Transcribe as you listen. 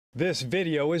This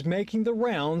video is making the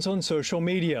rounds on social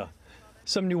media.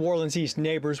 Some New Orleans East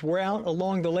neighbors were out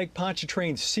along the Lake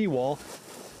Pontchartrain seawall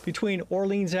between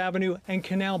Orleans Avenue and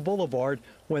Canal Boulevard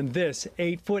when this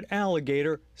 8-foot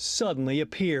alligator suddenly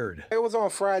appeared. It was on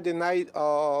Friday night.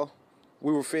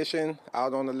 We were fishing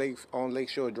out on the lake, on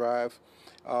Lakeshore Drive.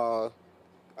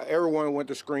 Everyone went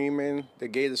to screaming. The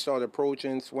gator started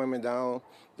approaching, swimming down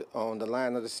on the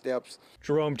line of the steps.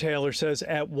 Jerome Taylor says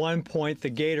at one point the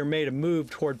gator made a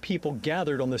move toward people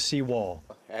gathered on the seawall.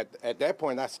 At that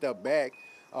point, I stepped back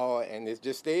and it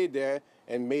just stayed there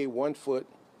and made 1 foot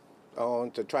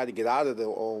to try to get out of the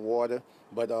water.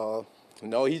 But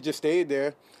no, he just stayed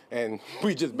there and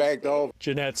we just backed off.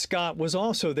 Jeanette Scott was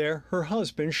also there. Her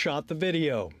husband shot the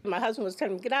video. My husband was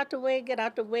telling me, get out the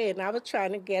way, and I was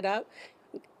trying to get up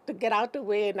to get out the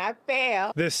way, and I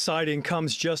fell. This sighting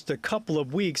comes just a couple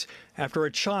of weeks after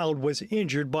a child was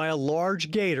injured by a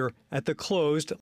large gator at the closed